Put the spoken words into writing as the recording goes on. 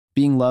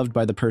Being loved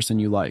by the person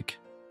you like.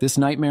 This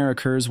nightmare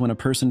occurs when a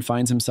person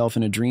finds himself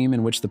in a dream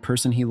in which the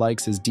person he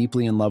likes is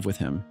deeply in love with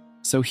him.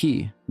 So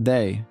he,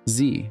 they,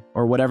 Z,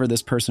 or whatever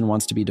this person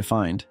wants to be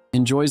defined,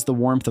 enjoys the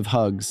warmth of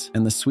hugs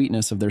and the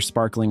sweetness of their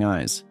sparkling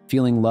eyes,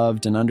 feeling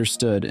loved and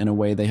understood in a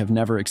way they have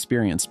never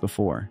experienced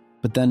before.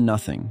 But then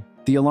nothing.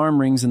 The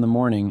alarm rings in the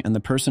morning and the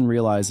person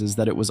realizes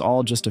that it was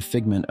all just a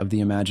figment of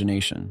the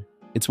imagination.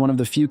 It's one of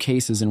the few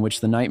cases in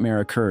which the nightmare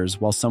occurs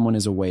while someone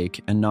is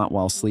awake and not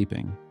while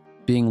sleeping.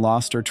 Being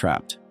lost or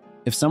trapped.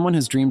 If someone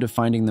has dreamed of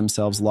finding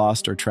themselves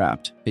lost or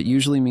trapped, it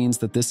usually means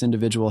that this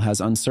individual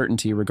has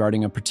uncertainty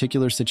regarding a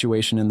particular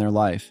situation in their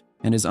life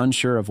and is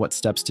unsure of what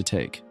steps to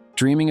take.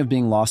 Dreaming of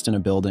being lost in a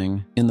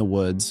building, in the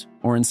woods,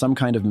 or in some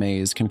kind of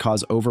maze can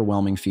cause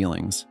overwhelming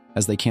feelings,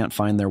 as they can't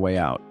find their way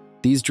out.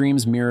 These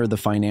dreams mirror the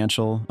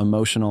financial,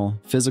 emotional,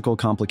 physical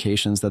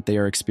complications that they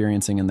are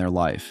experiencing in their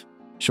life.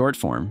 Short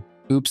form.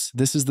 Oops,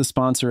 this is the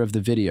sponsor of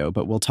the video,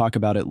 but we'll talk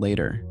about it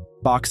later.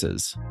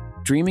 Boxes.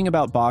 Dreaming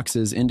about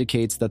boxes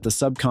indicates that the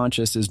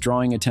subconscious is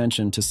drawing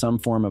attention to some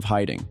form of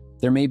hiding.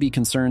 There may be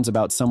concerns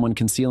about someone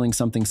concealing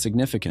something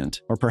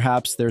significant, or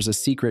perhaps there's a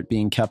secret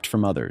being kept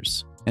from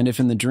others. And if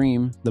in the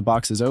dream, the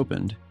box is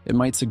opened, it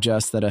might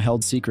suggest that a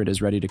held secret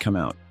is ready to come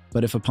out.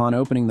 But if upon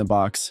opening the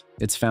box,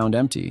 it's found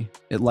empty,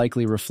 it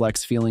likely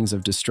reflects feelings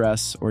of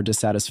distress or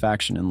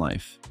dissatisfaction in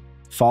life.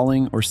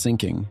 Falling or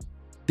sinking.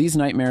 These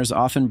nightmares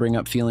often bring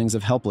up feelings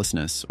of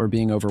helplessness or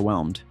being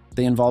overwhelmed.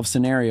 They involve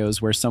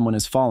scenarios where someone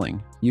is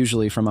falling,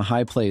 usually from a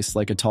high place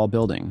like a tall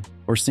building,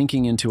 or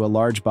sinking into a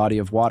large body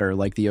of water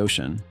like the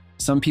ocean.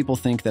 Some people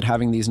think that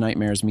having these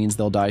nightmares means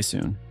they'll die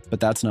soon, but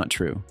that's not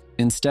true.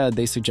 Instead,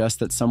 they suggest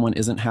that someone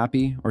isn't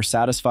happy or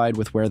satisfied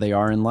with where they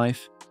are in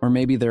life, or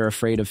maybe they're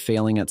afraid of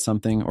failing at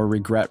something or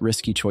regret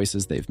risky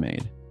choices they've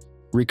made.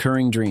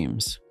 Recurring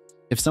dreams.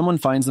 If someone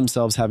finds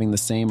themselves having the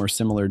same or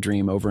similar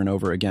dream over and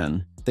over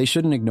again, they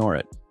shouldn't ignore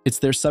it. It's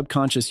their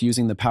subconscious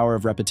using the power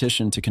of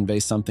repetition to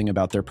convey something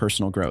about their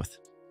personal growth.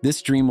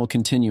 This dream will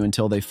continue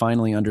until they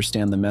finally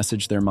understand the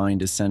message their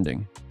mind is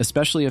sending,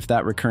 especially if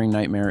that recurring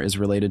nightmare is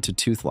related to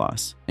tooth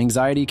loss.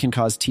 Anxiety can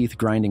cause teeth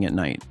grinding at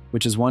night,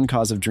 which is one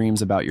cause of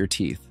dreams about your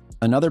teeth.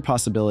 Another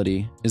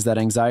possibility is that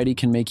anxiety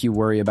can make you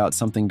worry about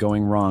something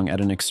going wrong at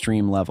an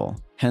extreme level,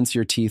 hence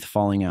your teeth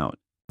falling out.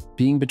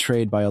 Being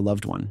betrayed by a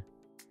loved one.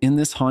 In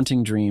this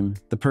haunting dream,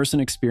 the person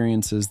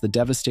experiences the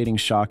devastating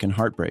shock and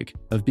heartbreak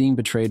of being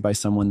betrayed by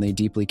someone they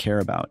deeply care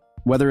about.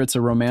 Whether it's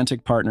a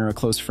romantic partner, a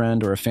close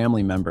friend, or a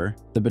family member,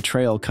 the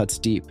betrayal cuts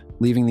deep,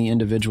 leaving the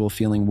individual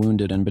feeling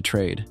wounded and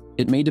betrayed.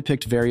 It may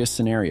depict various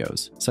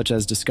scenarios, such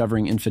as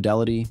discovering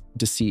infidelity,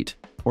 deceit,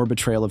 or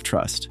betrayal of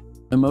trust.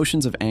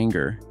 Emotions of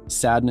anger,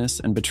 sadness,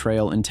 and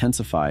betrayal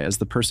intensify as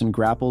the person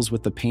grapples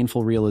with the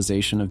painful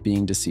realization of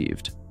being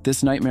deceived.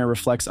 This nightmare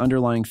reflects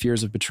underlying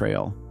fears of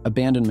betrayal,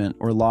 abandonment,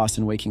 or loss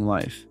in waking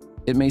life.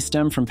 It may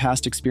stem from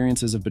past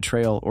experiences of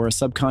betrayal or a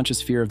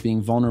subconscious fear of being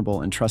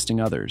vulnerable and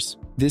trusting others.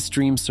 This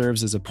dream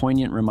serves as a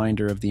poignant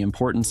reminder of the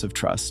importance of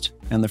trust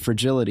and the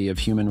fragility of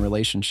human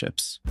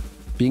relationships.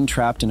 Being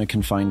trapped in a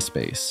confined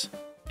space.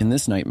 In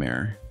this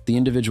nightmare, the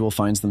individual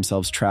finds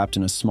themselves trapped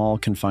in a small,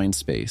 confined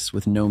space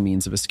with no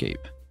means of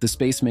escape. The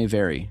space may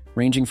vary,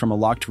 ranging from a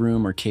locked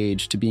room or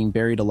cage to being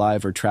buried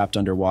alive or trapped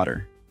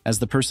underwater. As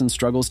the person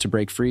struggles to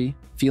break free,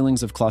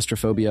 feelings of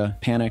claustrophobia,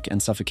 panic,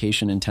 and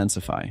suffocation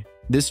intensify.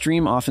 This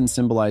dream often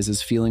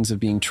symbolizes feelings of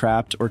being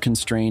trapped or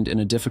constrained in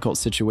a difficult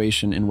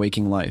situation in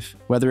waking life,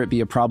 whether it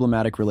be a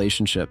problematic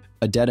relationship,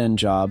 a dead-end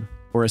job,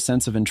 or a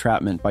sense of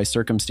entrapment by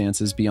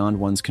circumstances beyond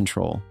one's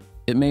control.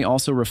 It may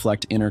also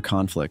reflect inner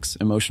conflicts,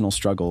 emotional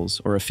struggles,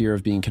 or a fear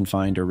of being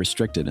confined or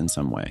restricted in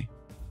some way.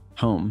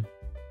 Home.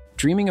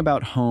 Dreaming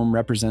about home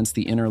represents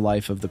the inner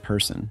life of the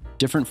person.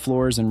 Different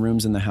floors and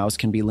rooms in the house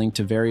can be linked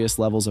to various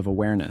levels of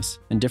awareness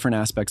and different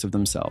aspects of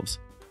themselves.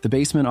 The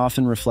basement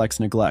often reflects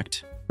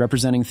neglect,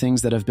 representing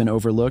things that have been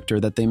overlooked or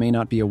that they may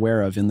not be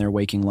aware of in their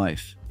waking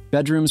life.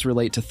 Bedrooms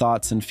relate to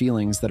thoughts and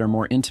feelings that are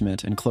more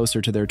intimate and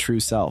closer to their true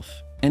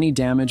self. Any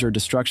damage or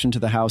destruction to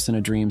the house in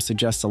a dream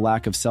suggests a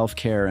lack of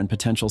self-care and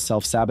potential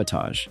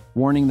self-sabotage,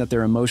 warning that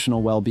their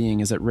emotional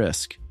well-being is at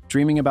risk.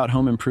 Dreaming about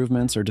home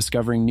improvements or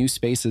discovering new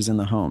spaces in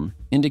the home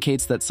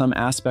indicates that some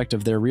aspect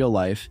of their real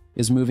life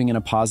is moving in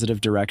a positive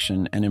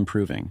direction and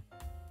improving.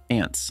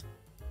 Ants.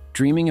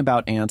 Dreaming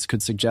about ants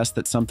could suggest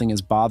that something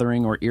is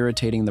bothering or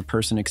irritating the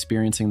person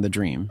experiencing the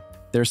dream.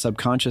 Their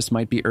subconscious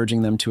might be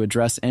urging them to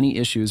address any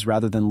issues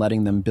rather than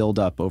letting them build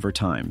up over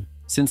time.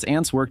 Since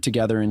ants work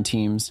together in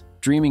teams,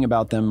 dreaming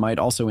about them might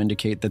also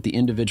indicate that the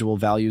individual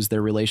values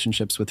their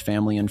relationships with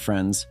family and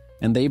friends,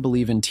 and they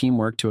believe in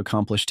teamwork to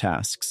accomplish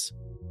tasks.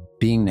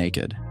 Being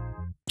naked.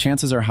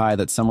 Chances are high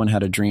that someone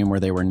had a dream where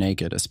they were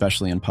naked,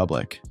 especially in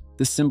public.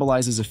 This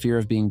symbolizes a fear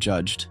of being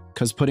judged,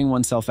 because putting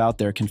oneself out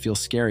there can feel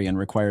scary and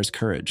requires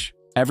courage.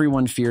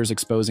 Everyone fears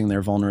exposing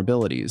their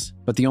vulnerabilities,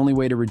 but the only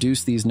way to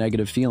reduce these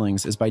negative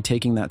feelings is by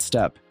taking that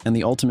step, and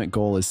the ultimate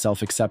goal is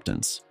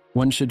self-acceptance.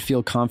 One should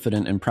feel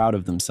confident and proud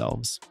of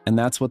themselves, and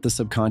that's what the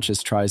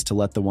subconscious tries to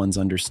let the ones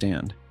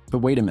understand. But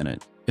wait a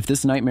minute, if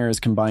this nightmare is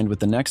combined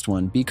with the next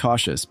one, be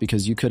cautious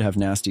because you could have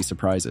nasty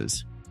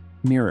surprises.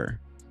 Mirror.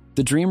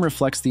 The dream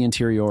reflects the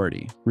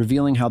interiority,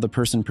 revealing how the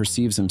person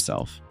perceives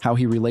himself, how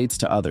he relates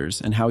to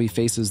others, and how he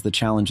faces the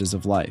challenges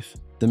of life.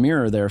 The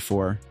mirror,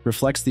 therefore,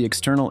 reflects the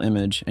external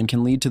image and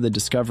can lead to the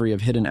discovery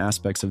of hidden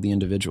aspects of the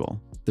individual.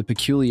 The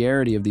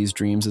peculiarity of these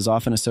dreams is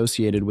often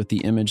associated with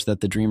the image that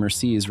the dreamer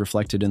sees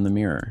reflected in the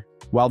mirror.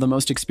 While the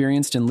most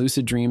experienced in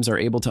lucid dreams are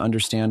able to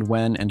understand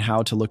when and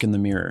how to look in the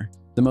mirror,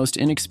 the most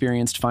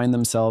inexperienced find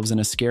themselves in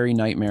a scary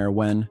nightmare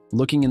when,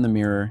 looking in the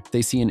mirror,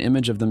 they see an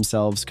image of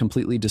themselves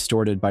completely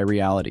distorted by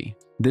reality.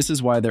 This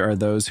is why there are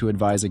those who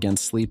advise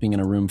against sleeping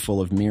in a room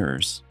full of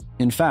mirrors.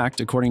 In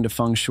fact, according to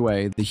feng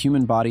shui, the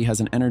human body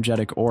has an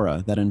energetic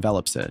aura that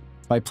envelops it.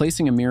 By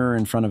placing a mirror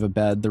in front of a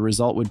bed, the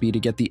result would be to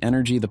get the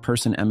energy the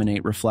person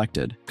emanate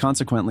reflected.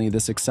 Consequently,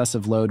 this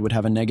excessive load would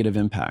have a negative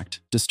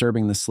impact,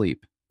 disturbing the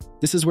sleep.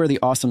 This is where the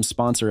awesome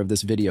sponsor of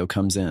this video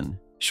comes in.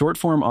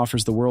 Shortform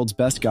offers the world's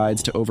best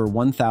guides to over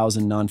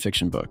 1,000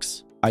 nonfiction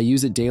books. I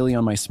use it daily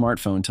on my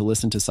smartphone to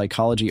listen to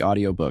psychology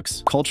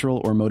audiobooks,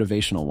 cultural or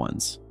motivational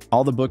ones.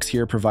 All the books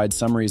here provide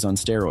summaries on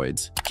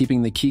steroids,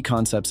 keeping the key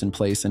concepts in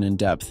place and in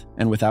depth,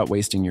 and without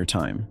wasting your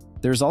time.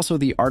 There's also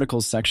the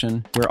articles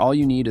section, where all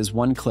you need is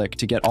one click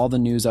to get all the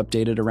news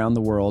updated around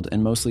the world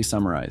and mostly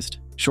summarized.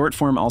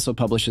 Shortform also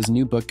publishes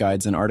new book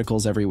guides and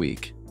articles every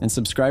week, and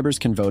subscribers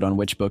can vote on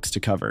which books to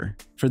cover.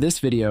 For this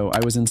video, I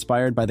was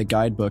inspired by the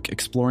guidebook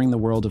Exploring the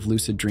World of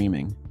Lucid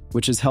Dreaming,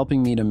 which is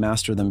helping me to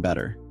master them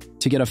better.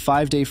 To get a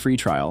 5-day free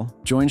trial,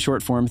 join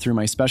Shortform through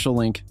my special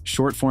link,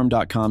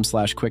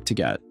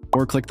 shortform.com/quick-to-get,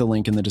 or click the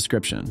link in the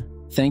description.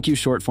 Thank you,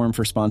 Shortform,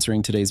 for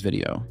sponsoring today's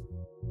video.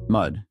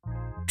 Mud.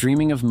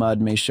 Dreaming of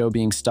mud may show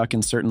being stuck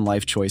in certain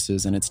life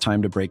choices and it's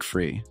time to break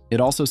free. It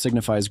also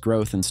signifies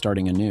growth and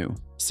starting anew,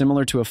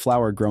 similar to a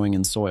flower growing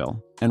in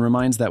soil, and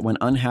reminds that when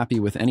unhappy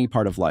with any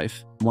part of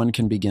life, one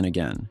can begin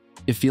again.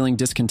 If feeling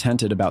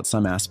discontented about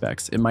some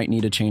aspects, it might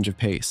need a change of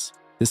pace.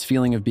 This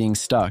feeling of being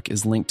stuck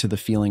is linked to the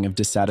feeling of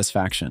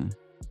dissatisfaction.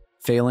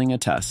 Failing a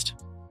test.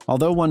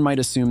 Although one might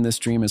assume this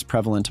dream is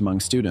prevalent among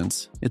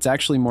students, it's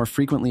actually more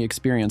frequently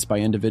experienced by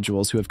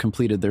individuals who have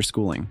completed their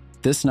schooling.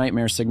 This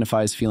nightmare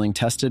signifies feeling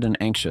tested and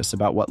anxious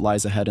about what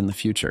lies ahead in the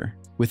future.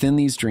 Within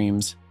these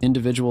dreams,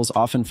 individuals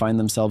often find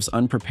themselves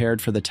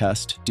unprepared for the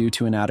test due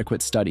to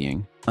inadequate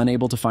studying,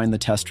 unable to find the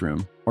test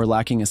room, or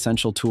lacking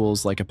essential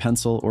tools like a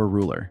pencil or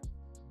ruler.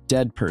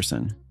 Dead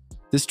person.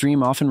 This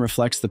dream often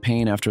reflects the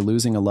pain after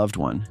losing a loved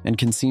one and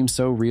can seem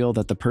so real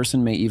that the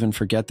person may even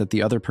forget that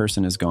the other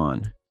person is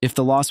gone. If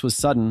the loss was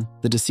sudden,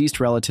 the deceased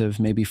relative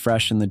may be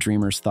fresh in the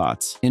dreamer's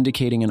thoughts,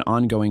 indicating an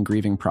ongoing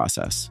grieving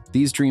process.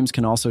 These dreams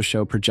can also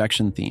show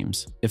projection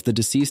themes. If the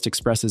deceased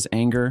expresses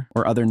anger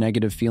or other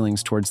negative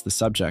feelings towards the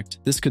subject,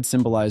 this could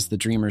symbolize the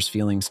dreamer's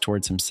feelings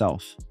towards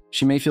himself.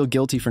 She may feel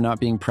guilty for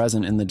not being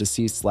present in the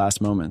deceased's last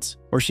moments,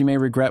 or she may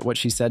regret what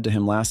she said to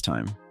him last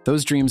time.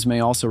 Those dreams may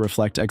also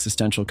reflect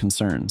existential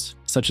concerns,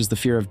 such as the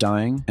fear of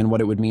dying and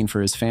what it would mean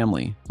for his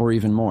family, or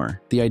even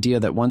more, the idea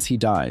that once he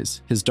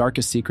dies, his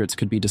darkest secrets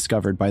could be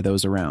discovered by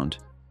those around.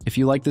 If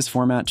you like this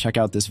format, check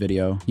out this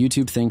video.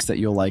 YouTube thinks that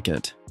you'll like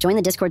it. Join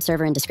the Discord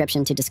server in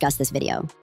description to discuss this video.